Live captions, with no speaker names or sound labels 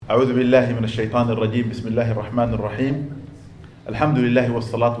أعوذ بالله من الشيطان الرجيم. بسم الله الرحمن الرحيم. الحمد لله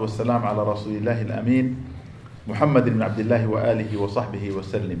والصلاة والسلام على رسول الله الأمين محمد بن عبد الله وآله وصحبه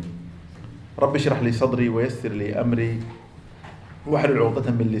وسلم. رب اشرح لي صدري ويسر لي أمري واحلل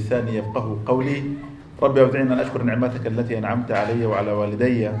عقدة من لساني يفقه قولي. رب أودعني أن أشكر نعمتك التي أنعمت علي وعلى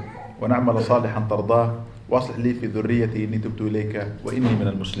والدي ونعمل صالحا ترضاه وأصلح لي في ذريتي إني تبت إليك وإني من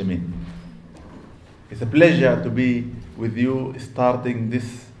المسلمين. It's a pleasure to be with you starting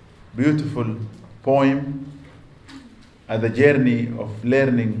this beautiful poem and the journey of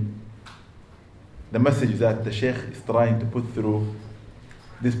learning the message that the Sheikh is trying to put through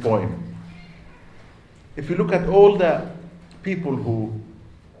this poem. If you look at all the people who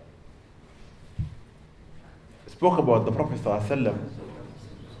spoke about the Prophet ﷺ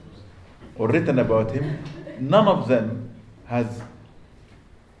or written about him, none of them has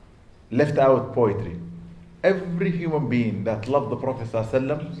left out poetry. Every human being that loved the Prophet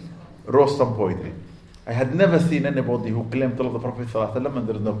ﷺ wrote some poetry. I had never seen anybody who claimed to love the Prophet ﷺ and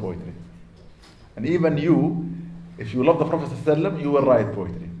there is no poetry. And even you, if you love the Prophet ﷺ, you will write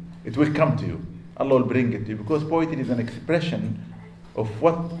poetry. It will come to you. Allah will bring it to you, because poetry is an expression of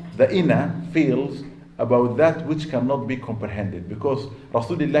what the inner feels about that which cannot be comprehended, because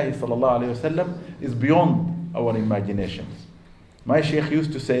Rasulullah sallallahu alayhi wasallam is beyond our imaginations. My Shaykh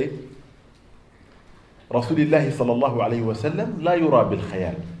used to say, Rasulullah sallallahu alayhi wasallam la yura bil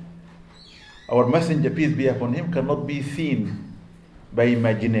khayal. Our messenger, peace be upon him, cannot be seen by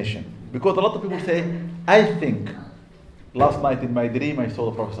imagination. Because a lot of people say, I think, last night in my dream I saw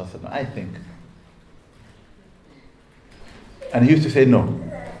the Prophet sallallahu alayhi wasallam. I think. And he used to say, no.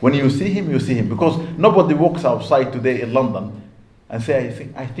 When you see him, you see him. Because nobody walks outside today in London and say,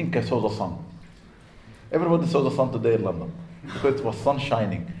 I think I saw the sun. Everybody saw the sun today in London, because it was sun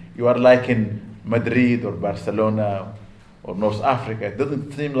shining. You are like in Madrid or Barcelona or North Africa. It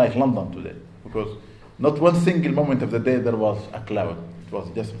doesn't seem like London today, because not one single moment of the day there was a cloud. It was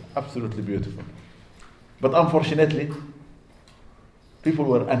just absolutely beautiful. But unfortunately, people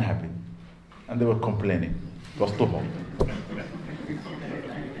were unhappy and they were complaining. It was too hot.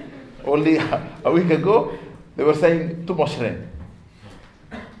 Only a week ago, they were saying too much rain.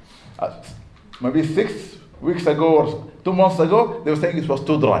 Maybe 6 weeks ago or 2 months ago, they were saying it was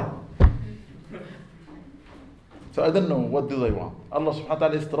too dry. So I don't know, what do they want? Allah subhanahu wa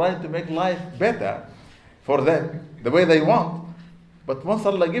ta'ala is trying to make life better for them, the way they want. But once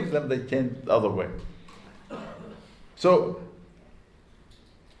Allah gives them, they change the other way. So,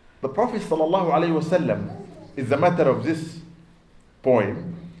 the Prophet sallallahu alayhi wasallam is the matter of this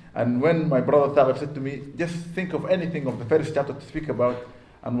poem. And when my brother Talib said to me, just think of anything of the first chapter to speak about,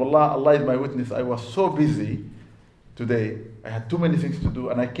 and wallah, Allah is my witness, I was so busy today. I had too many things to do,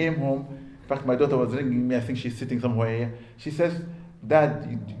 and I came home. In fact, my daughter was ringing me. I think she's sitting somewhere here. She says,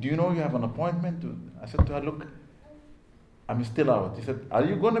 Dad, do you know you have an appointment? I said to her, look, I'm still out. She said, are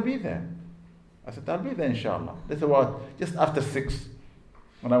you going to be there? I said, I'll be there, inshallah. That's about just after 6,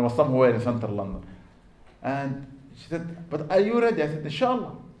 when I was somewhere in central London. And she said, but are you ready? I said,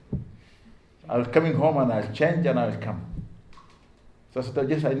 inshallah. I'll coming home and I'll change and I'll come. So I said,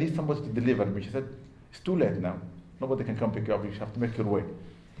 yes, I need somebody to deliver me. She said, it's too late now. Nobody can come pick you up. You have to make your way.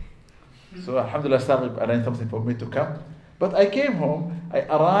 So alhamdulillah, Sarib arranged something for me to come. But I came home. I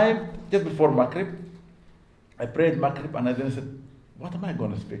arrived just before Maghrib. I prayed Maghrib and I then said, what am I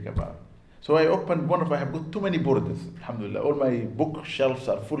going to speak about? So I opened I have got too many borders, alhamdulillah. All my bookshelves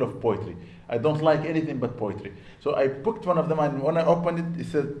are full of poetry. I don't like anything but poetry. So I picked one of them, and when I opened it, it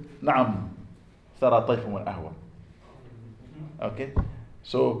said, Naam, Sara Tayfu min Ahwa. Okay?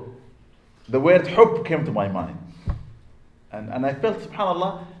 So the word hub came to my mind. And I felt,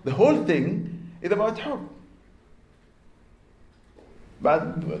 subhanAllah, the whole thing is about hub.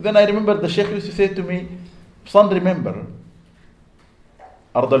 But then I remember the Sheikh used to say to me, son, remember,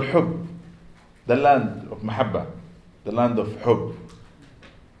 Ard al-Hub, the land of Mahabba, the land of Hub.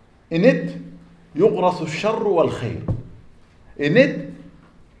 In it, يغرس الشر والخير. In it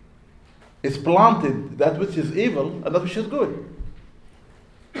is planted that which is evil and that which is good.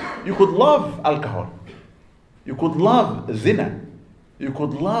 You could love alcohol. You could love zina. You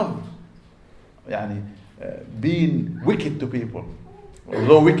could love being wicked to people.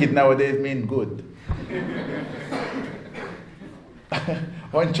 Although wicked nowadays mean good.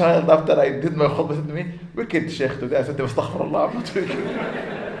 One child, after I did my khutbah, said to me, wicked Sheikh today. I said, astaghfirullah, I'm not wicked.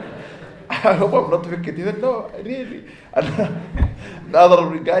 I hope I'm not wicked. He said, no, really. And the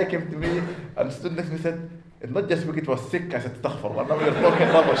other guy came to me and stood next to me and said, it's not just wicked, it was sick. I said, astaghfirullah, now you're talking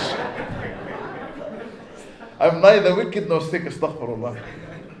rubbish. I'm neither wicked nor sick, astaghfirullah.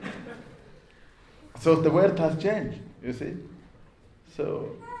 So the word has changed, you see.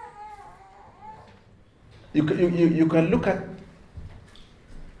 So You can look at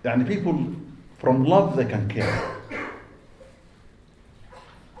people from love, they can care.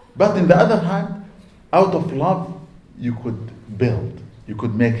 But in the other hand, out of love, you could build. You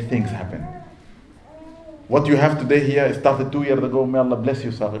could make things happen. What you have today here started 2 years ago. May Allah bless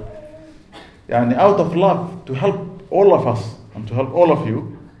you, Saqib. Out of love, to help all of us and to help all of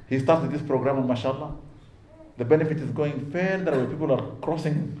you, he started this program, and mashallah, the benefit is going further away. People are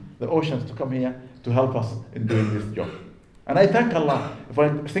crossing the oceans to come here to help us in doing this job. And I thank Allah. If I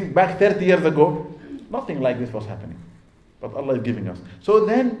think back 30 years ago, nothing like this was happening. But Allah is giving us. So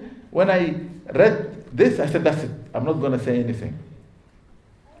then, when I read this, I said, that's it. I'm not going to say anything.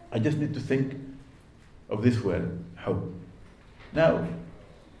 I just need to think of this word, hub. Now,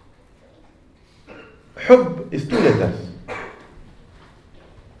 hub is 2 letters.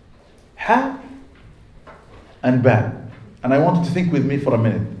 Ha and ba. And I want you to think with me for a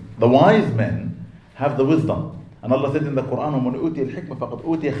minute. The wise men have the wisdom. And Allah said in the Quran, وَمَنْ أُوتِيَ الْحِكْمَةَ فَقَدْ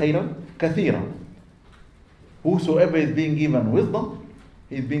أُوتِيَ خَيْرًا كَثِيرًا. Whosoever is being given wisdom,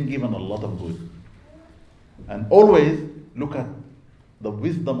 he is being given a lot of good. And always look at the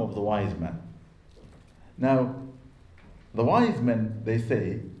wisdom of the wise man. Now, the wise men, they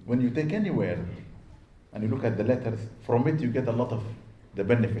say, when you take anywhere and you look at the letters, from it you get a lot of the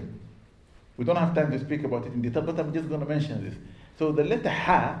benefit. We don't have time to speak about it in detail, but I'm just going to mention this. So the letter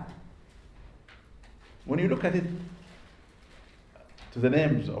Ha, when you look at it to the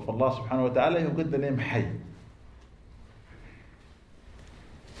names of Allah subhanahu wa ta'ala, you get the name Hayy.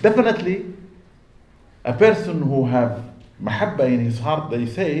 Definitely, a person who have mahabba in his heart, they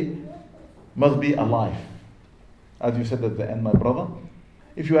say, must be alive. As you said at the end, my brother,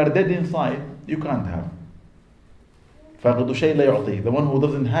 if you are dead inside, you can't have. فَقَدُ شَيْءٍ لَا يُعْطِيهِ. The one who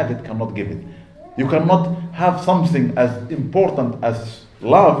doesn't have it cannot give it. You cannot have something as important as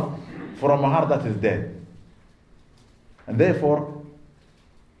love from a heart that is dead. And therefore,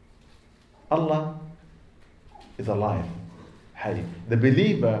 Allah is alive. Hayy. The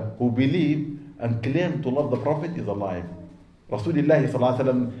believer who believe and claim to love the Prophet is alive. Rasulullah sallallahu alaihi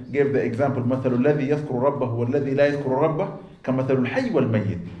wasallam gave the example, مثل الذي يذكر ربه والذي لا يذكر ربه كمثل الحي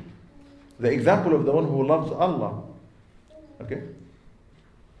والميت. The example of the one who loves Allah, okay,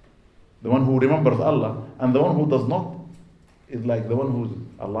 the one who remembers Allah, and the one who does not is like the one who's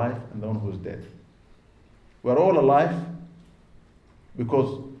alive and the one who's dead. We're all alive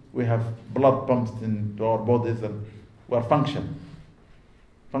because we have blood pumped into our bodies and we're functioning.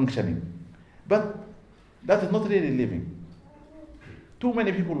 But that is not really living. Too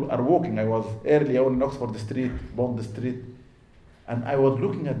many people are walking. I was earlier on in Oxford Street, Bond Street, and I was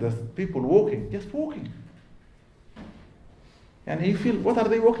looking at the people walking, just walking. And you feel, what are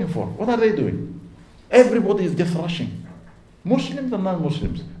they walking for? What are they doing? Everybody is just rushing. Muslims and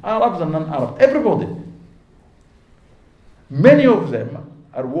non-Muslims, Arabs and non-Arabs, everybody. Many of them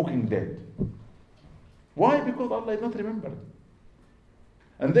are walking dead. Why? Because Allah is not remembered.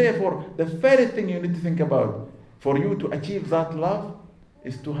 And therefore, the very thing you need to think about for you to achieve that love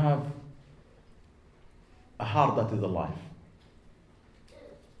is to have a heart that is alive.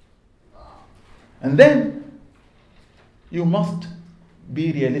 And then you must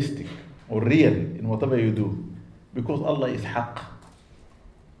be realistic or real in whatever you do, because Allah is haqq.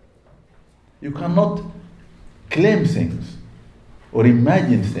 You cannot claim things or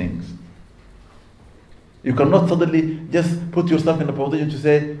imagine things. You cannot suddenly just put yourself in a position to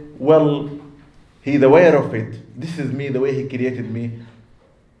say, well, He's aware of it. This is me, the way He created me,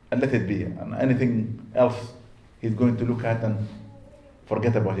 and let it be. And anything else He's going to look at and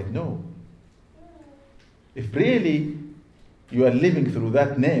forget about it. No. If really you are living through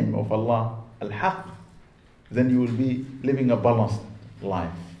that name of Allah, Al-Haq, then you will be living a balanced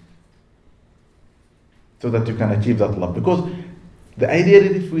life, so that you can achieve that love. Because the idea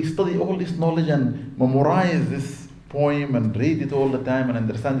is, if we study all this knowledge and memorize this poem and read it all the time and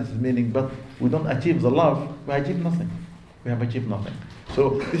understand its meaning, but we don't achieve the love, we achieve nothing. We have achieved nothing.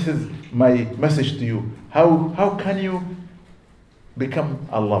 So this is my message to you. How can you become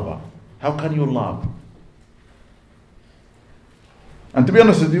a lover? How can you love? And to be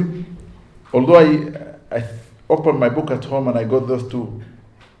honest with you, although I opened my book at home and I got those two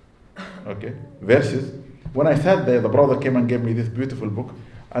verses, when I sat there, the brother came and gave me this beautiful book,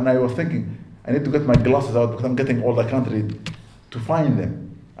 and I was thinking, I need to get my glasses out because I'm getting all the country to find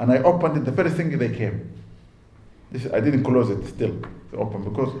them. And I opened it, the first thing they came. I didn't close it still to open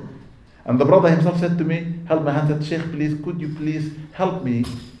because, and the brother himself said to me, held my hand, said, Sheikh, please, could you please help me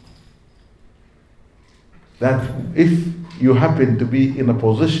that if you happen to be in a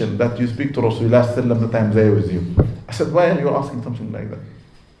position that you speak to Rasulullah sallallahu alaihi wasallam, that I'm there with you. I said, why are you asking something like that?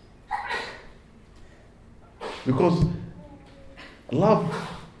 Because love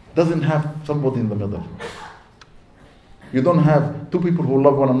doesn't have somebody in the middle. You don't have two people who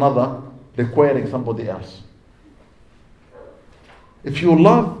love one another requiring somebody else. If you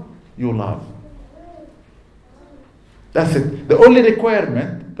love, you love. That's it. The only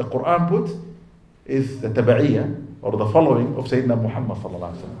requirement the Quran puts is the taba'iyya, or the following of Sayyidina Muhammad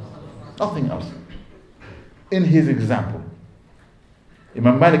sallallahu alaihi wasallam. Nothing else. In his example.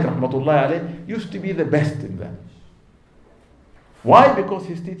 Imam Malik rahmatullahi alayh used to be the best in that. Why? Because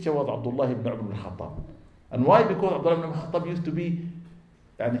his teacher was Abdullah ibn Umar al-Khattab. And why? Because Abdullah ibn al-Khattab used to be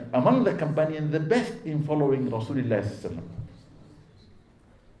among the companions the best in following Rasulullah sallallahu alaihi wasallam.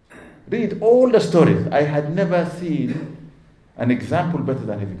 Read all the stories. I had never seen an example better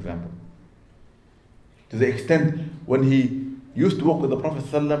than his example. To the extent when he used to walk with the Prophet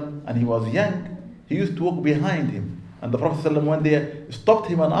ﷺ and he was young, he used to walk behind him. And the Prophet ﷺ one day stopped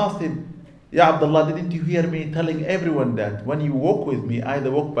him and asked him, Ya Abdullah, didn't you hear me telling everyone that when you walk with me,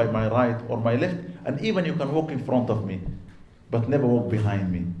 either walk by my right or my left, and even you can walk in front of me, but never walk behind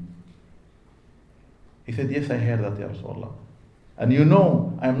me? He said, yes, I heard that, Ya Rasulullah. And you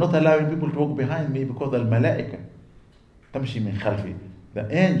know, I am not allowing people to walk behind me because al-malaika tamshi min khalfi. The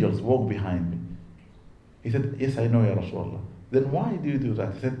angels walk behind me. He said, yes, I know, Ya Rasulullah. Then why do you do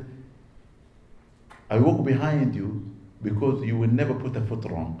that? He said, I walk behind you because you will never put a foot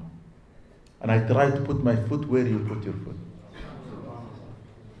wrong. And I try to put my foot where you put your foot.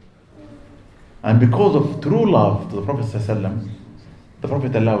 And because of true love to the Prophet ﷺ, the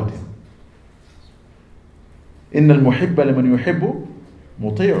Prophet allowed him. إِنَّ الْمُحِبَّ لَمَنْ يُحِبُّ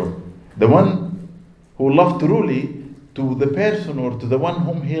مُطِيعُ. The one who loves truly to the person or to the one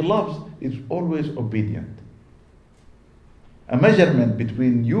whom he loves is always obedient. A measurement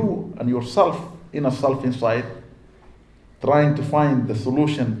between you and yourself, inner self inside, trying to find the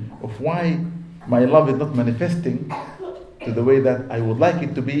solution of why my love is not manifesting to the way that I would like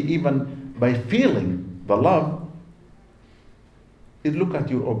it to be, even by feeling the love, is look at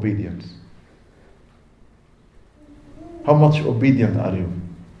your obedience. How much obedient are you?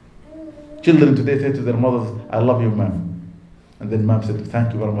 Children today say to their mothers, I love you, ma'am. And then ma'am said,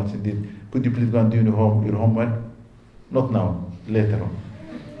 thank you very much indeed. Could you please go and do your homework? Not now, later on.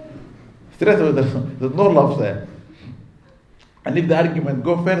 Straight away, there's no love there. And if the argument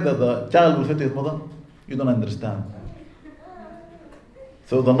go further, the child will say to his mother, you don't understand.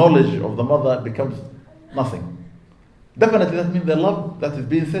 So the knowledge of the mother becomes nothing. Definitely that means the love that is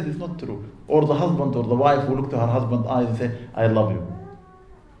being said is not true. Or the husband or the wife will look to her husband's eyes and say, I love you.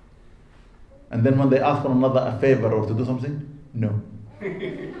 And then when they ask one another a favor or to do something, no.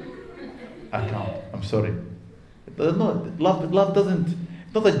 I can't. I'm sorry. Love doesn't,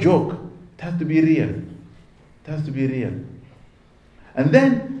 it's not a joke. It has to be real. It has to be real. And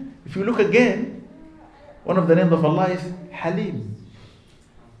then, if you look again, one of the names of Allah is Halim.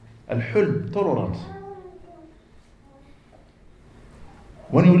 Al-Hulm, tolerance.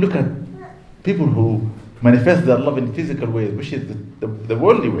 When you look at people who manifest their love in physical ways, which is the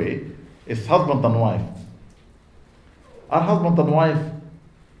worldly way, is husband and wife. Are husband and wife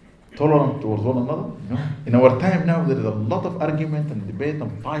tolerant towards one another? No. In our time now, there is a lot of argument and debate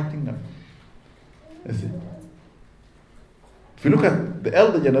and fighting. Is it? If you look at the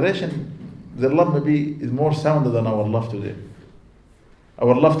elder generation, their love maybe is more sounder than our love today.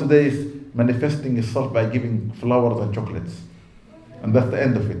 Our love today is manifesting itself by giving flowers and chocolates. And that's the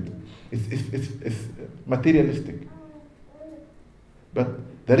end of it. It's materialistic. But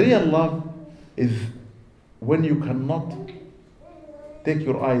the real love is when you cannot take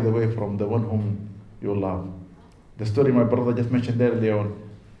your eyes away from the one whom you love. The story my brother just mentioned earlier on,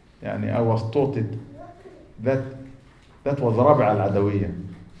 I was taught it, that was Rabi'a al-Adawiyya.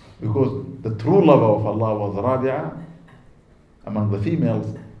 Because the true lover of Allah was Rabi'a among the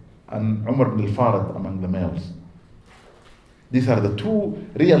females and Umar ibn al-Farid among the males. These are the two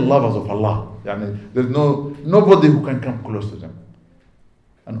real lovers of Allah. There's nobody who can come close to them.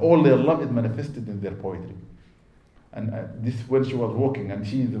 And all their love is manifested in their poetry. And this, when she was walking, and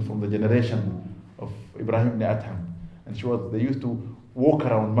she is from the generation of Ibrahim ibn Adham, and they used to walk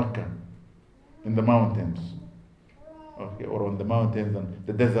around Mecca in the mountains, or on the mountains and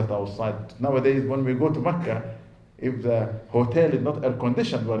the desert outside. Nowadays, when we go to Mecca, if the hotel is not air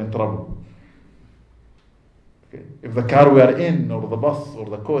conditioned, we are in trouble. If the car we are in, or the bus, or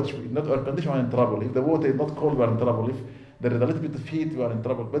the coach is not air conditioned, we are in trouble. If the water is not cold, we are in trouble. If there is a little bit of heat, we are in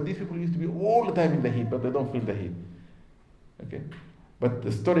trouble. But these people used to be all the time in the heat, but they don't feel the heat. Okay? But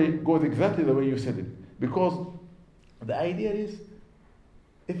the story goes exactly the way you said it. Because the idea is,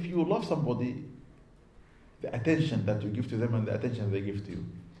 if you love somebody, the attention that you give to them and the attention they give to you.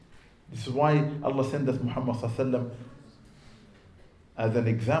 This is why Allah sent us Muhammad sallallahu alaihi wasallam as an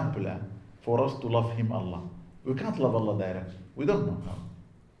example for us to love him, Allah. We can't love Allah directly. We don't know how.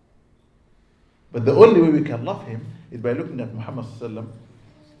 But the only way we can love him is by looking at Muhammad sallallahu alaihi wasallam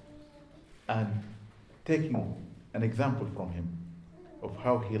and taking an example from him of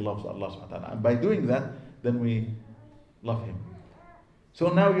how he loves Allah subhanahu wa ta'ala. And by doing that, then we love him. So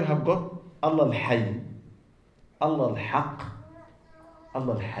now you have got Allah al-Hayy, Allah al-Haq,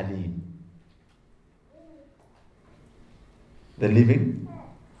 Allah al-Halim. The living,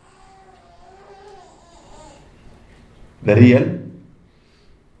 the real,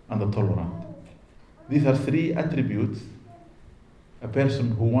 and the tolerant. These are three attributes a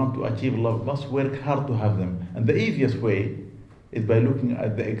person who wants to achieve love must work hard to have them. And the easiest way is by looking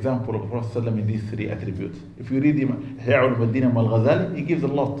at the example of Prophet ﷺ in these three attributes. If you read Ihya al-Madinah al-Ghazali, he gives a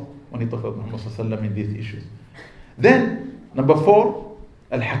lot when he talks about Muhammad ﷺ in these issues. Then, number 4,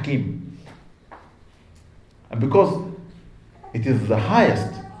 Al-Hakim. And because it is the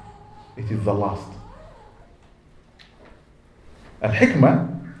highest, it is the last.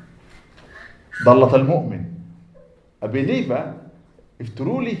 Al-Hikmah, Dallat al-Mu'min. A believer, if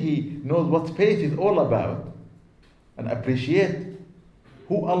truly he knows what faith is all about and appreciate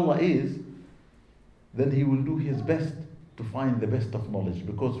who Allah is, then he will do his best to find the best of knowledge,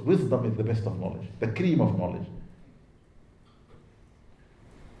 because wisdom is the best of knowledge, the cream of knowledge.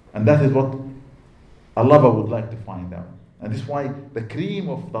 And that is what a lover would like to find out. And this is why the cream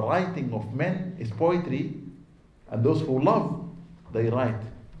of the writing of men is poetry, and those who love, they write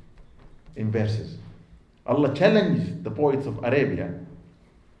in verses. Allah challenged the poets of Arabia,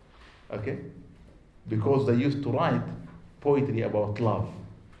 okay, because they used to write poetry about love.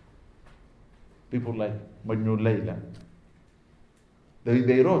 People like Majnun Layla.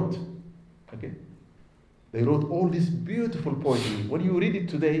 They wrote, okay, they wrote all this beautiful poetry. When you read it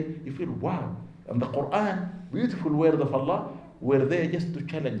today, you feel wow. And the Quran, beautiful words of Allah, were there just to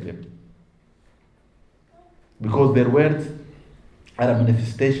challenge them, because their words are a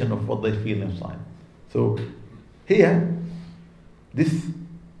manifestation of what they feel inside. So here, this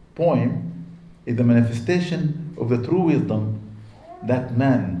poem is the manifestation of the true wisdom that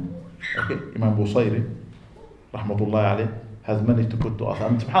man, okay, Imam Busayri, rahmatullahi alayh, has managed to put to us.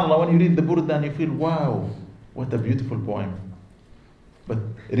 And subhanAllah, when you read the Burdan, you feel, wow, what a beautiful poem. But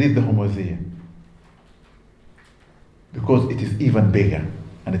read the Humaziyah, because it is even bigger,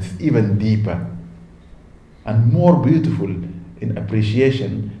 and it's even deeper, and more beautiful in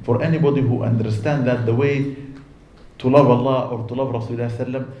appreciation for anybody who understands that the way to love Allah or to love Rasulullah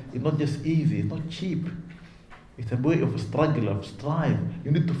sallam is not just easy, it's not cheap. It's a way of struggle, of strive. You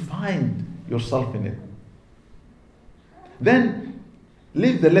need to find yourself in it. Then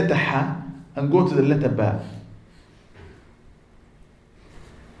leave the letter Ha and go to the letter Ba.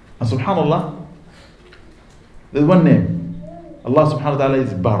 And subhanAllah, there's one name. Allah subhanahu wa ta'ala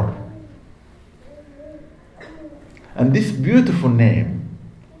is Bar. And this beautiful name,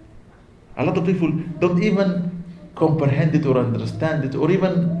 a lot of people don't even comprehend it or understand it or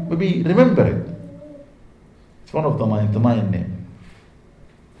even maybe remember it. It's one of the 99 names.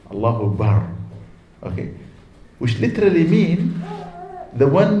 Allahu Bar. Okay. Which literally means the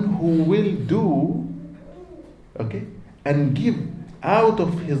one who will do, okay, and give out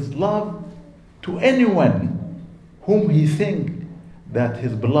of his love to anyone whom he thinks that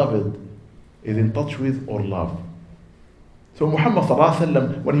his beloved is in touch with or love. So Muhammad sallallahu alaihi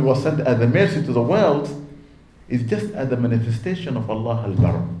wasallam, when he was sent as a mercy to the world, is just as a manifestation of Allah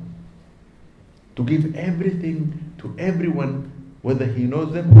al-Bar, to give everything to everyone, whether he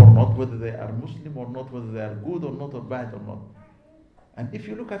knows them or not, whether they are Muslim or not, whether they are good or not, or bad or not. And if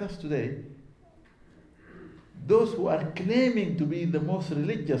you look at us today, those who are claiming to be the most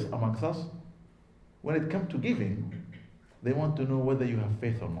religious amongst us, when it comes to giving, they want to know whether you have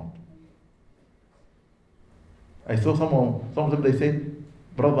faith or not. I saw some of them, they say,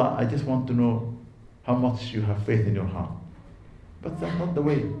 brother, I just want to know how much you have faith in your heart. But that's not the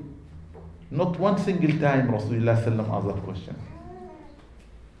way. Not one single time Rasulullah sallam asked that question.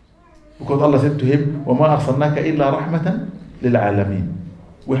 Because Allah said to him, وَمَا أَرْسَلْنَاكَ إِلَّا رَحْمَةً لِلْعَالَمِينَ.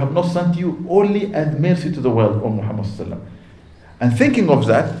 We have not sent you only as mercy to the world, O Muhammad sallam. And thinking of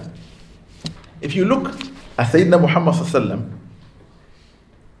that, if you look at Sayyidina Muhammad sallam,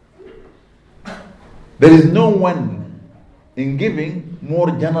 there is no one in giving more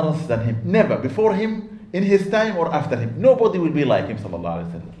generous than him. Never. Before him, in his time, or after him. Nobody will be like him, sallallahu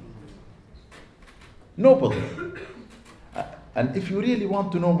alaihi wasallam. Nobody. And if you really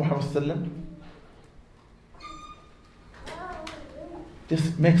want to know Muhammad sallam,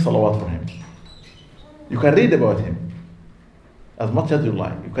 just make salawat for him. You can read about him. as much as you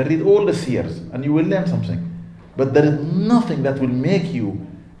like. You can read all the seers and you will learn something. But there is nothing that will make you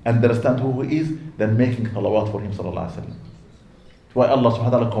understand who he is than making salawat for him sallallahu alaihi wasallam. That's why Allah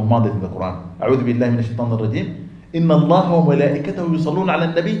subhanahu wa ta'ala commanded in the Quran. أعوذ بالله من الشيطان الرجيم. إن الله وملائكته يصلون على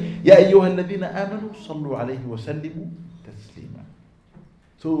النبي يا أيها الذين آمنوا صلوا عليه وسلموا تسليما.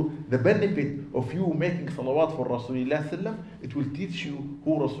 So the benefit of you making salawat for Rasulullah sallam, it will teach you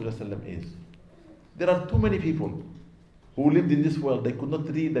who Rasulullah sallam is. There are too many people who lived in this world, they could not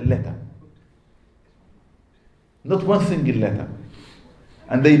read a letter. Not one single letter.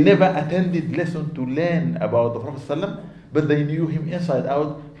 And they never attended lesson to learn about the Prophet sallam, but they knew him inside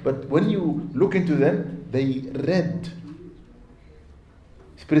out. But when you look into them, they read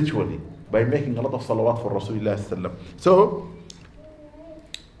spiritually by making a lot of salawat for Rasulullah sallam. So,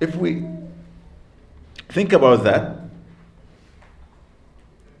 if we think about that,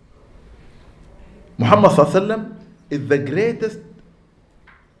 Muhammad sallam is the greatest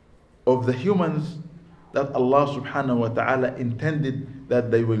of the humans that Allah subhanahu wa ta'ala intended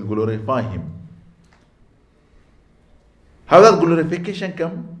that they will glorify him. How does glorification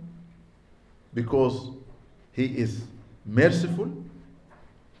come? Because he is merciful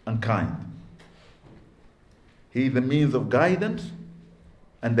and kind. He is the means of guidance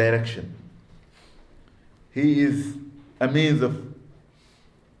and direction. He is a means of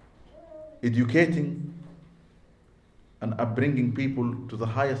educating and upbringing people to the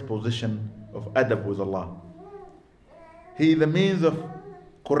highest position of adab with Allah. He is the means of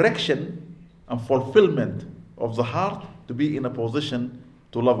correction and fulfillment of the heart to be in a position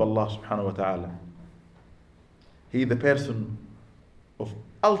to love Allah subhanahu wa ta'ala. He is the person of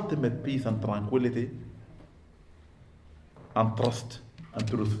ultimate peace and tranquility and trust and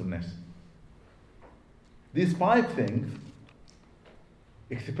truthfulness. These 5 things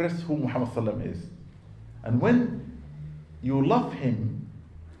express who Muhammad sallam is. And when you love him,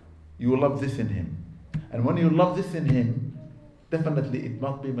 you love this in him. And when you love this in him, definitely it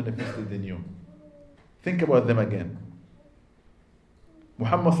must be manifested in you. Think about them again.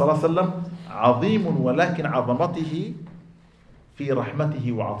 Muhammad sallallahu alaihi wasallam عظيم ولكن عظمته في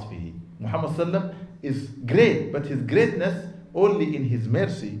رحمته وعطفه. Muhammad sallam is great, but his greatness only in his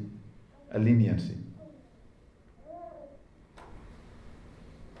mercy and leniency.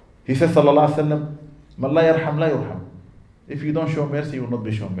 He says sallallahu alaihi wasallam, "Man la yarham la yurham." If you don't show mercy, you will not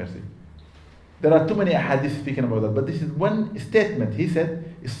be shown mercy. There are too many ahadith speaking about that, but this is one statement he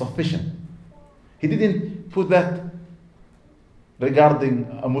said is sufficient. He didn't put that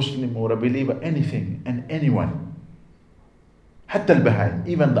regarding a Muslim or a believer, anything and anyone. Hatta al-bahaim,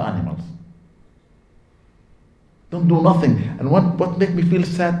 even the animals. Don't do nothing. And what makes me feel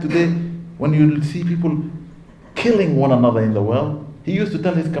sad today, when you see people killing one another in the world. He used to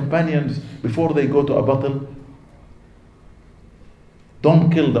tell his companions before they go to a battle,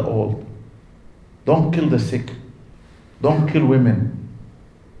 don't kill the old, don't kill the sick, don't kill women,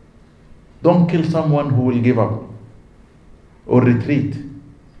 don't kill someone who will give up or retreat,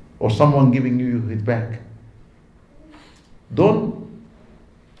 or someone giving you his back. Don't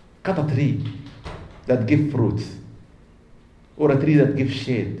cut a tree that gives fruits or a tree that gives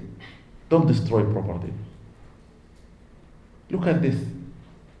shade. Don't destroy property. Look at this.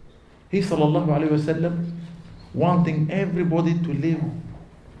 He sallallahu alayhi wasallam wanting everybody to live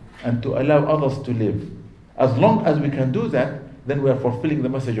and to allow others to live. As long as we can do that, then we are fulfilling the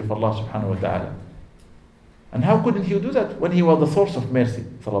message of Allah subhanahu wa ta'ala. And how couldn't he do that when he was the source of mercy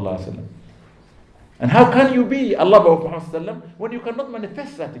sallallahu alayhi wasallam? And how can you be a lover of Muhammad sallam when you cannot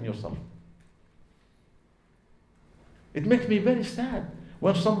manifest that in yourself? It makes me very sad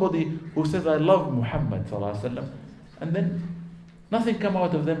when somebody who says I love Muhammad sallallahu alayhi wasallam and then nothing come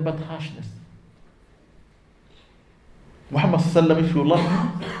out of them but harshness. Muhammad sallam, if you love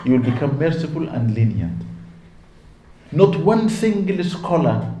him, you will become merciful and lenient. Not one single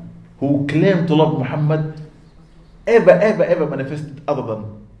scholar who claimed to love Muhammad ever manifested other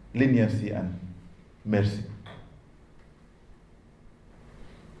than leniency and mercy.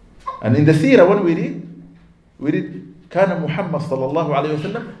 And in the seerah, when we read كان محمد صلى الله عليه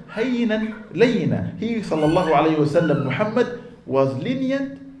وسلم هينا لينا. He صلى الله عليه وسلم Muhammad was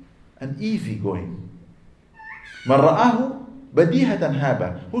lenient and easygoing. من رآه بديهة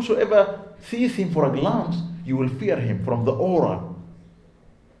هابة. Whosoever sees him for a glance, you will fear him from the aura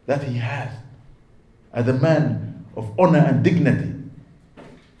that he has as a man of honor and dignity,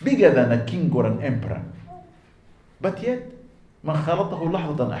 bigger than a king or an emperor. But yet, من خلطه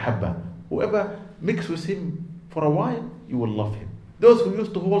لحظة أحبه. Whoever mixes with him for a while, you will love him. Those who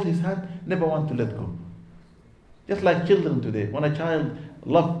used to hold his hand never want to let go. Just like children today, when a child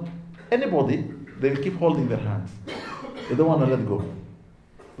loves anybody, they will keep holding their hands. They don't want to let go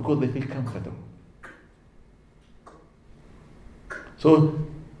because they feel comfortable. So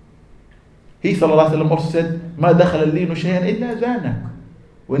he sallallahu alaihi wasallam also said, "Ma dakhala al-linu shay'an illa zana."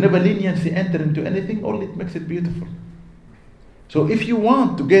 Whenever leniency enters into anything, only it makes it beautiful. So if you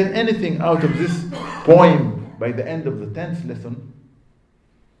want to get anything out of this poem by the end of the 10th lesson,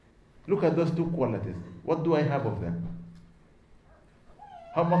 look at those two qualities. What do I have of them?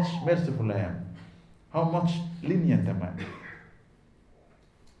 How much merciful I am? How much lenient am I?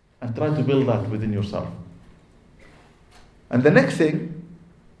 And try to build that within yourself. And the next thing,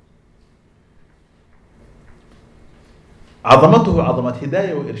 عظمته عظمة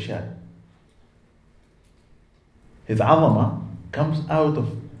هداية وإرشاد. His عظمة comes out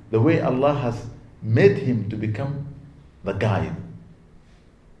of the way Allah has made him to become the guide.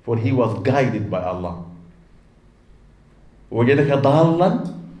 For he was guided by Allah. وجدك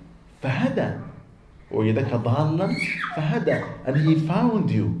ضالا فهدى. وجدك ضالا فهدى. And he found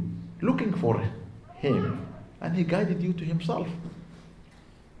you looking for him and he guided you to himself.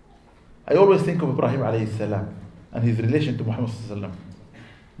 I always think of Ibrahim alayhi salam and his relation to Muhammad sallallahu alaihi wasallam.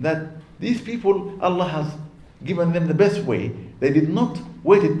 That these people, Allah has given them the best way. They did not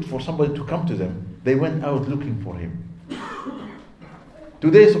wait for somebody to come to them. They went out looking for him.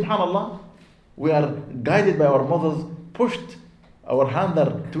 Today, subhanallah, we are guided by our mothers, pushed, our hands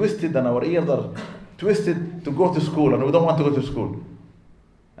are twisted and our ears are twisted to go to school, and we don't want to go to school.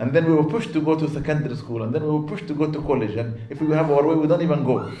 And then we were pushed to go to secondary school, and then we were pushed to go to college, and if we have our way, we don't even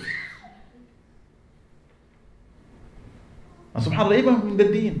go. And subhanAllah, even in the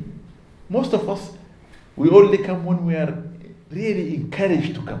deen, most of us, we only come when we are really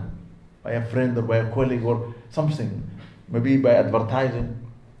encouraged to come by a friend or by a colleague or something, maybe by advertising.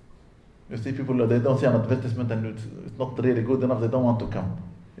 You see people, they don't see an advertisement and it's not really good enough, they don't want to come.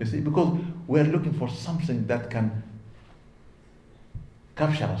 You see, because we are looking for something that can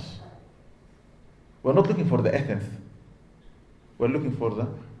capture us. We're not looking for the essence. We're looking for the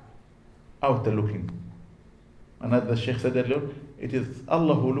outer looking. And as the Sheikh said earlier, it is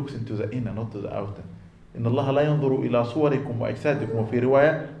Allah who looks into the inner, not to the outer. إن الله لا ينظر إلى صوركم وأجسادكم وفي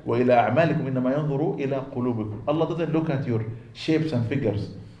رواية وإلى أعمالكم إنما ينظر إلى قلوبكم. Allah doesn't look at your shapes and figures.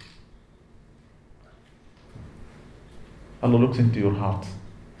 Allah looks into your heart.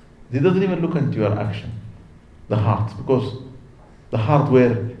 He doesn't even look into your action. The heart, because the heart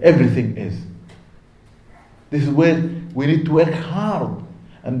where everything is. This is where we need to work hard.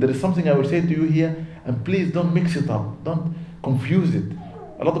 And there is something I will say to you here, and please don't mix it up. Don't confuse it.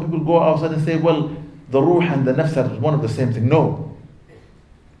 A lot of people go outside and say, well, the ruh and the nafs are one of the same thing. No.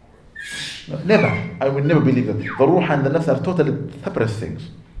 Never. I will never believe that. The ruh and the nafs are totally separate things.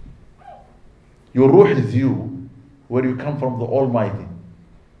 Your ruh is you, where you come from the Almighty.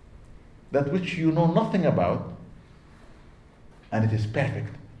 That which you know nothing about, and it is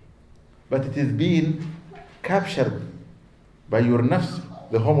perfect. But it is being captured by your nafs,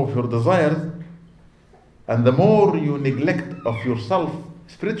 the home of your desires, and the more you neglect of yourself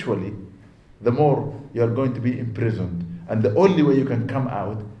spiritually, the more you are going to be imprisoned. And the only way you can come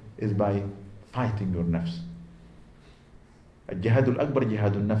out is by fighting your nafs. Al-jihad al-akbar,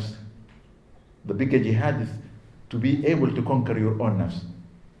 jihad al-nafs. The bigger jihad is to be able to conquer your own nafs.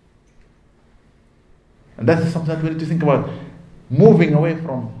 And that is something that we need to think about. Moving away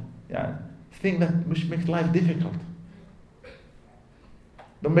from things that which makes life difficult.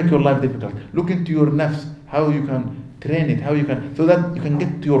 Don't make your life difficult. Look into your nafs, how you can train it, how you can, so that you can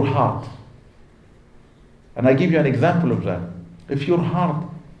get to your heart. And I give you an example of that. If your heart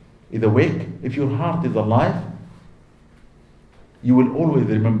is awake, if your heart is alive, you will always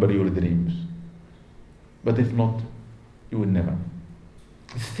remember your dreams. But if not, you will never.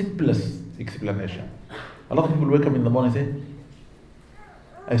 The simplest explanation. A lot of people wake up in the morning and say,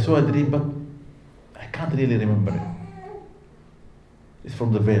 I saw a dream, but I can't really remember it. It's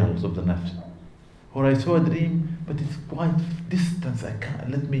from the veils of the nafs. Or I saw a dream, but it's quite distant. I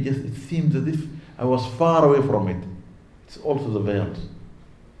can't, it seems as if I was far away from it. It's also the veils.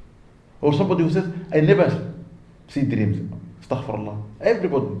 Or somebody who says, I never see dreams. Astaghfirullah.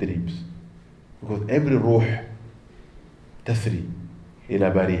 Everybody dreams. Because every ruh tasri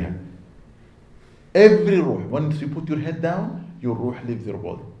ila bariha. Every ruh, once you put your head down, your ruh leaves your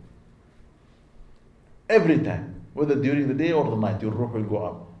body. Every time. Whether during the day or the night, your ruh will go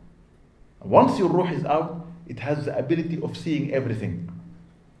up. Once your ruh is out, it has the ability of seeing everything,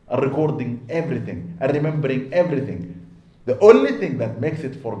 and recording everything, and remembering everything. The only thing that makes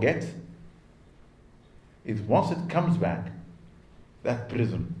it forget is once it comes back, that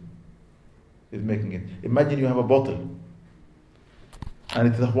prison is making it. Imagine you have a bottle, and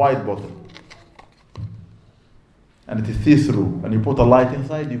it's a white bottle. and it is see-through, and you put a light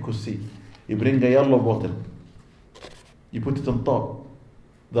inside, you could see. You bring a yellow bottle, you put it on top,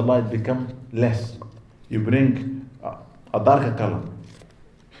 the light becomes less. You bring a darker color,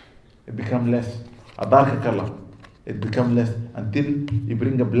 it becomes less. A darker color, it becomes less, until you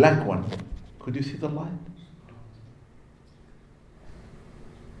bring a black one. Could you see the light?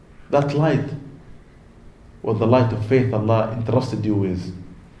 That light was the light of faith Allah entrusted you with.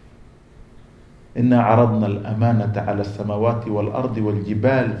 إنا عرضنا الأمانة على السماوات والأرض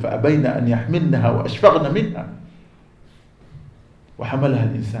والجبال فأبين أن يحملنها وأشفقن منها وحملها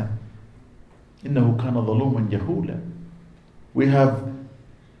الإنسان إنه كان ظلوما جهولا. We have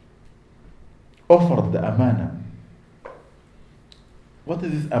offered the amana. What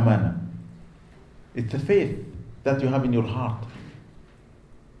is this amana? It's the faith that you have in your heart.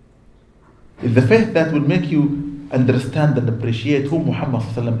 It's the faith that will make you understand and appreciate who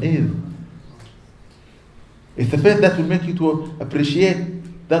Muhammad is. It's the faith that will make you to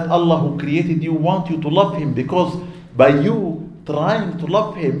appreciate that Allah who created you wants you to love Him, because by you trying to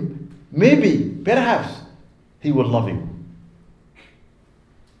love Him, maybe, perhaps, He will love you.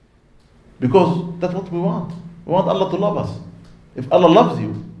 Because that's what we want. We want Allah to love us. If Allah loves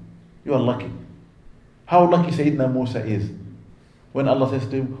you, you are lucky. How lucky Sayyidina Musa is when Allah says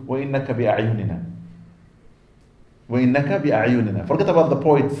to him, وَإِنَّكَ بِأَعْيُنِنَا. وَإِنَّكَ بِأَعْيُنِنَا. Forget about the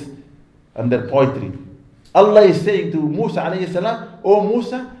poets and their poetry. Allah is saying to Musa alayhi salam, "Oh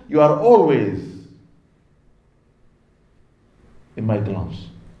Musa, you are always in my glance.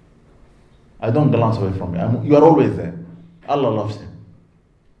 I don't glance away from you. You are always there." Allah loves him.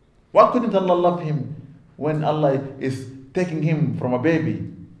 Why couldn't Allah love him when Allah is taking him from a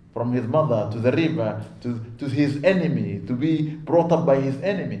baby, from his mother to the river, to his enemy, to be brought up by his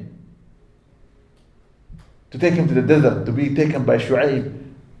enemy, to take him to the desert, to be taken by Shu'aib,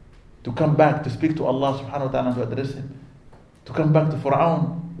 to come back to speak to Allah subhanahu wa ta'ala and to address him, to come back to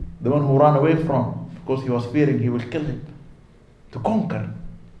Fir'aun, the one who ran away from because he was fearing he will kill him, to conquer.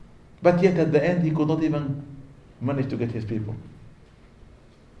 But yet at the end he could not even manage to get his people.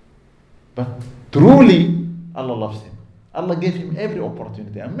 But truly Allah loves him. Allah gave him every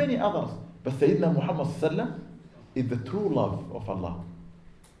opportunity and many others. But Sayyidina Muhammad sallallahu is the true love of Allah.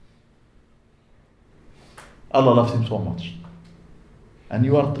 Allah loves him so much. And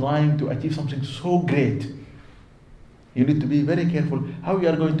you are trying to achieve something so great. You need to be very careful how you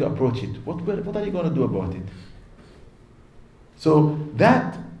are going to approach it. What are you going to do about it? So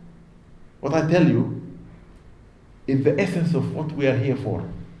that, what I tell you, is the essence of what we are here for.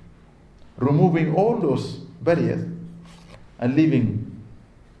 Removing all those barriers and leaving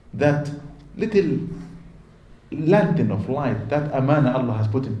that little lantern of light, that amana Allah has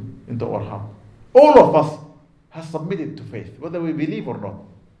put into our heart. All of us has submitted to faith, whether we believe or not.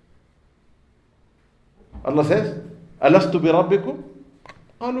 Allah says, "Alastu bi rabbikum?"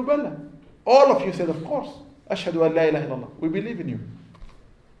 Qalu bala. All of you said, "Of course. Ashhadu an la ilaha illallah." We believe in you.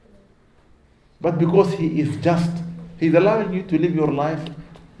 But because He is just, He's allowing you to live your life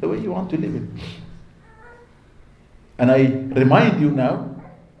the way you want to live it. And I remind you now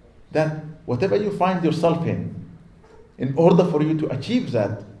that whatever you find yourself in order for you to achieve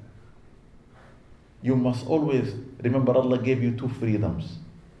that, you must always remember Allah gave you two freedoms.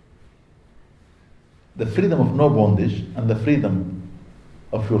 The freedom of no bondage and the freedom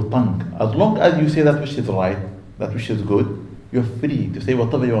of your tongue. As long as you say that which is right, that which is good, you're free to say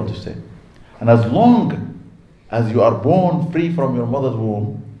whatever you want to say. And as long as you are born free from your mother's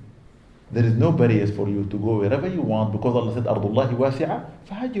womb, there is no barriers for you to go wherever you want, because Allah said, "Ardullahi wasi'a,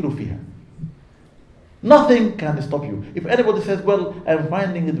 fahajiru fiha." Nothing can stop you. If anybody says, "Well, I'm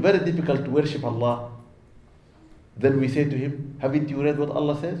finding it very difficult to worship Allah," then we say to him, "Haven't you read what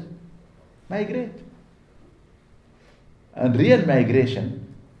Allah says? Migrate." And real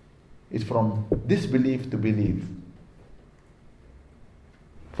migration is from disbelief to belief,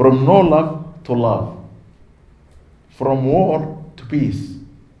 from no love to love, from war to peace,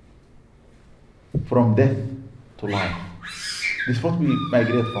 from death to life. This is what we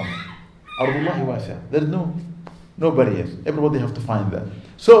migrate from. Ardullahi wasi'a. There's no barriers. Everybody have to find that.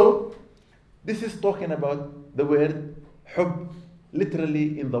 So this is talking about the word hub,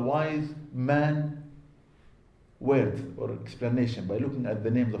 literally in the wise man word or explanation, by looking at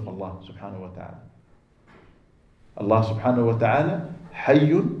the names of Allah subhanahu wa ta'ala. Allah subhanahu wa ta'ala,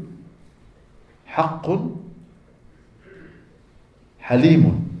 hayyun, haqqun,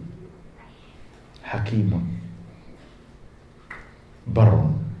 halimun, hakimun,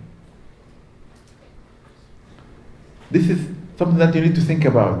 barrun. This is something that you need to think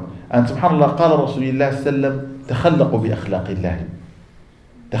about. And subhanallah, قال رسول الله صلى الله عليه وسلم, تخلقوا بأخلاق الله.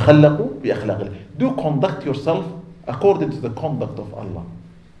 تخلقوا بأخلاق الله. Do conduct yourself according to the conduct of Allah.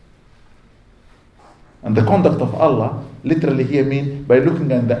 And the conduct of Allah, literally here mean by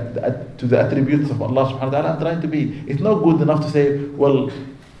looking at to the attributes of Allah subhanahu wa ta'ala and trying to be. It's not good enough to say, well,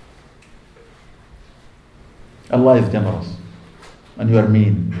 Allah is generous and you are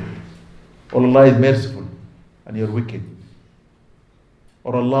mean. Or Allah is merciful and you are wicked.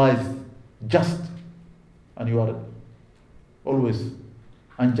 Or Allah is just and you are always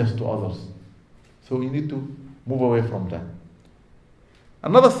unjust to others. So you need to move away from that.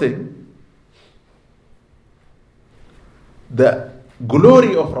 Another thing, the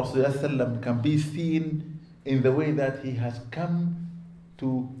glory of Rasulullah can be seen in the way that he has come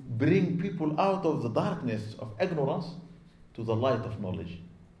to bring people out of the darkness of ignorance to the light of knowledge.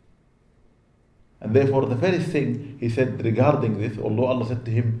 And therefore the very thing he said regarding this, although Allah said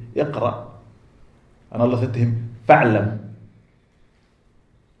to him, Iqra, and Allah said to him, Fa'lam.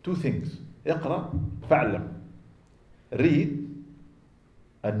 Two things. Iqra, Fa'lam. Read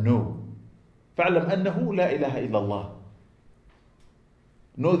and know. Fa'lam annahu la ilaha illallah.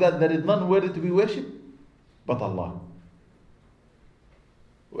 Know that there is none worthy to be worshipped but Allah.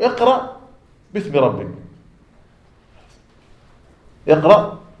 اقرأ باسم ربك.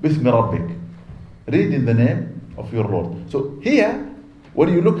 اقرأ باسم ربك. Read in the name of your Lord. So here,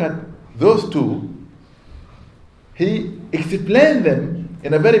 when you look at those two, he explained them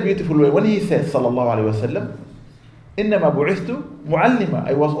in a very beautiful way. When he says, sallallahu alaihi wasallam, إنما بعثت معلما.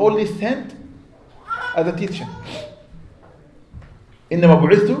 I was only sent as a teacher. إنما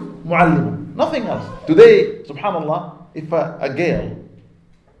بعثت معلما. Nothing else. Today, subhanallah, if a girl,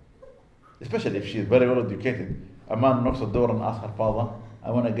 especially if she is very well educated, a man knocks at the door and asks her father, I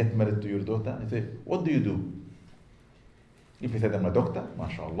want to get married to your daughter. He says, what do you do? If he said, I'm a doctor,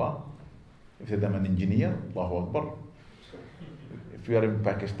 mashallah. If he said, I'm an engineer, Allahu Akbar. If you are in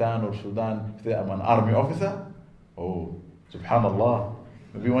Pakistan or Sudan, if they I'm an army officer, oh, subhanallah.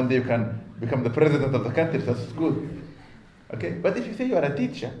 Maybe one day you can become the president of the country, that's good. Okay, but if you say you are a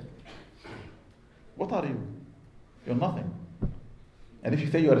teacher, what are you? You're nothing. And if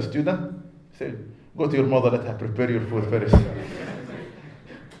you say you are a student, say, go to your mother, let her prepare your food first.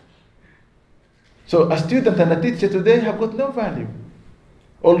 So a student and a teacher today have got no value.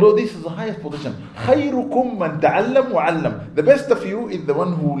 Although this is the highest position. خيركم من تعلم وعلم. The best of you is the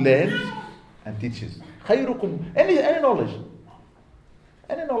one who learns and teaches. خيركم, any knowledge.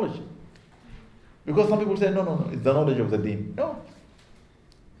 Any knowledge. Because some people say, no, it's the knowledge of the deen. No.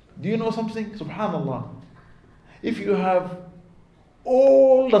 Do you know something? Subhanallah. If you have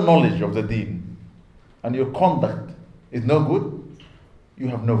all the knowledge of the deen and your conduct is no good, you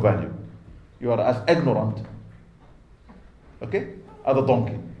have no value. You are as ignorant, okay, as a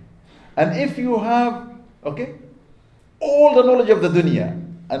donkey. And if you have, okay, all the knowledge of the dunya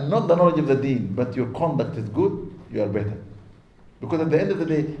and not the knowledge of the deen, but your conduct is good, you are better. Because at the end of the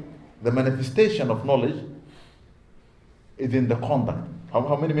day, the manifestation of knowledge is in the conduct.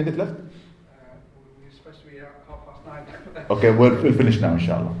 How many minutes left? We're supposed to be at 9:30. Okay, we'll finish now,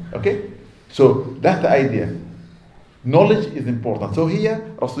 inshallah. Okay? So that's the idea. Knowledge is important. So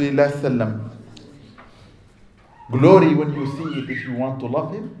here, Rasulullah sallam, glory when you see it, if you want to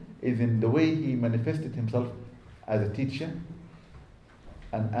love him, is in the way he manifested himself as a teacher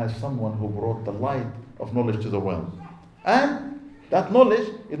and as someone who brought the light of knowledge to the world. And that knowledge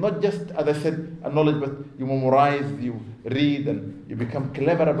is not just, as I said, a knowledge but you memorize, you read and you become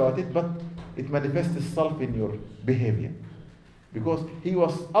clever about it, but it manifests itself in your behavior. Because he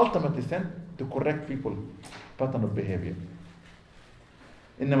was ultimately sent to correct people's pattern of behavior.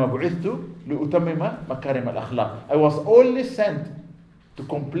 إنما بعثت لأتمم مكارم الأخلاق. I was only sent to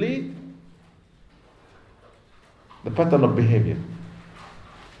complete the pattern of behavior.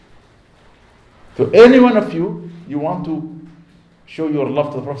 So any one of you want to show your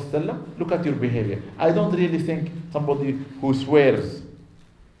love to the Prophet ﷺ, look at your behavior. I don't really think somebody who swears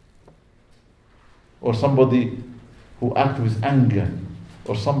or somebody who acts with anger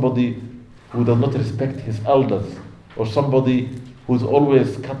or somebody who does not respect his elders or somebody who's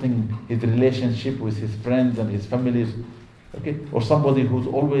always cutting his relationship with his friends and his families, okay, or somebody who's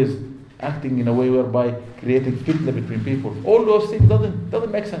always acting in a way whereby creating fitna between people. All those things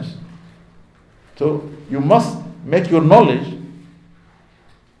doesn't make sense. So you must make your knowledge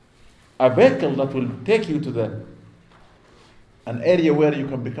a vehicle that will take you to an area where you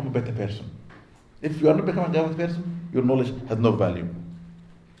can become a better person. If you are not becoming a better person, your knowledge has no value.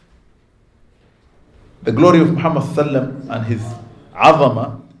 The glory of Muhammad sallam and his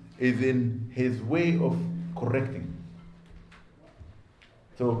azama is in his way of correcting.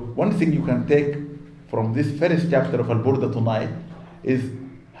 So one thing you can take from this first chapter of Al-Burda tonight is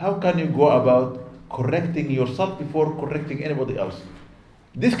how can you go about correcting yourself before correcting anybody else.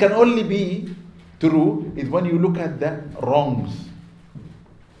 This can only be true is when you look at the wrongs.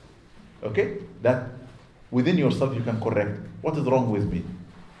 Okay? That within yourself you can correct what is wrong with me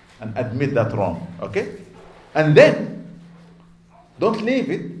and admit that wrong. Okay? And then don't leave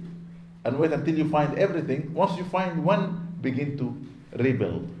it and wait until you find everything. Once you find one, begin to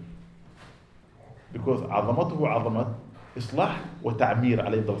rebuild. Because عظمته عظمت إصلاح وتعمير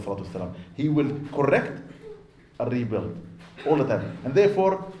عليه الصلاة والسلام. He will correct and rebuild all the time. And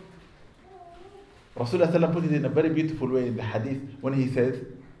therefore, Rasulullah put it in a very beautiful way in the hadith when he says,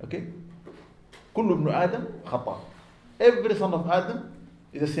 okay, كل ابن آدم خطأ. Every son of Adam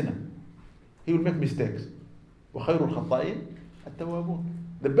is a sinner. He will make mistakes. وخير الخطائين التوابون.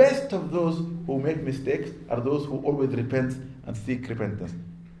 The best of those who make mistakes are those who always repent and seek repentance.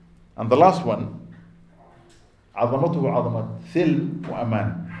 And the last one, عظمته عظمة سلم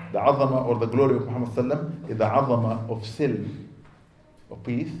وأمان. The عظمة or the glory of Muhammad sallam is the عظمة of silm, of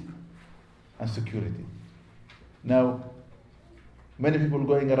peace and security. Now, many people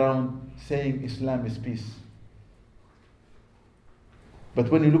going around saying Islam is peace. But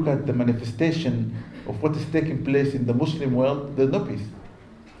when you look at the manifestation of what is taking place in the Muslim world, there's no peace.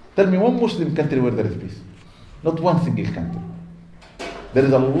 Tell me one Muslim country where there is peace. Not one single country. There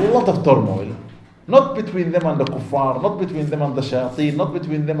is a lot of turmoil. Not between them and the kuffar, not between them and the shayateen, not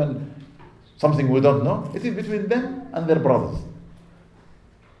between them and something we don't know. It is between them and their brothers.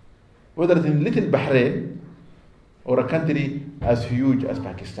 Whether it's in little Bahrain or a country as huge as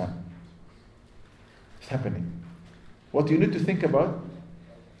Pakistan. It's happening. What you need to think about,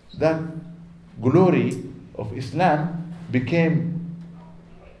 that glory of Islam became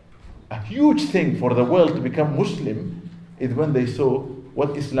a huge thing for the world to become Muslim is when they saw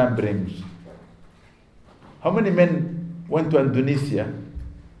what Islam brings. How many men went to Indonesia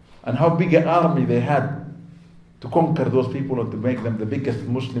and how big an army they had to conquer those people and to make them the biggest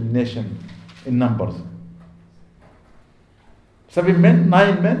Muslim nation in numbers? 7 men,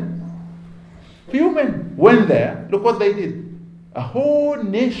 9 men, few men went there. Look what they did. A whole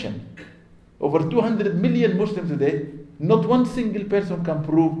nation, over 200 million Muslims today, not one single person can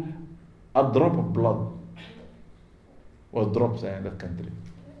prove a drop of blood was dropped in that country.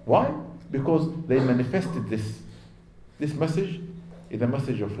 Why? Because they manifested this. This message is a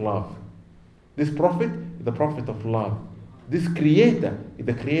message of love. This prophet is the prophet of love. This creator is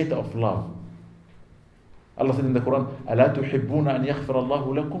the creator of love. Allah said in the Quran, أَلَا تُحِبُّونَ أَنْ يَغْفِرَ اللَّهُ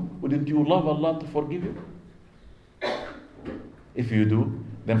لَكُمْ? Wouldn't you love Allah to forgive you? If you do,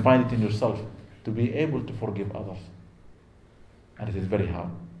 then find it in yourself to be able to forgive others. And it is very hard.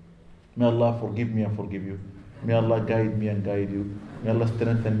 May Allah forgive me and forgive you. May Allah guide me and guide you. May Allah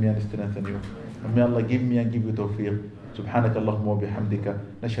strengthen me and strengthen you. And may Allah give me and give you tawfiq. سبحانك اللهم وبحمدك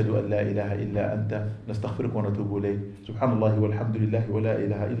نشهد أن لا إله إلا أنت نستغفرك ونتوب إليك. سبحان الله والحمد لله ولا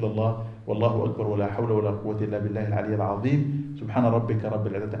إله إلا الله والله أكبر ولا حول ولا قوة إلا بالله العلي العظيم. سبحان ربك رب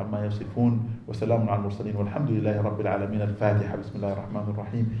العزة عما يصفون وسلام على المرسلين والحمد لله رب العالمين. الفاتحة. بسم الله الرحمن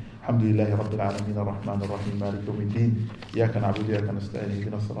الرحيم. الحمد لله رب العالمين الرحمن الرحيم مالك يوم الدين. إياك نعبد وإياك نستعين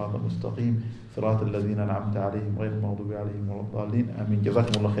اهدنا الصراط المستقيم صراط الذين أنعمت عليهم غير المغضوب عليهم ولا الضالين. آمين.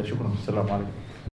 جزاكم الله خير. شكرا. السلام عليكم.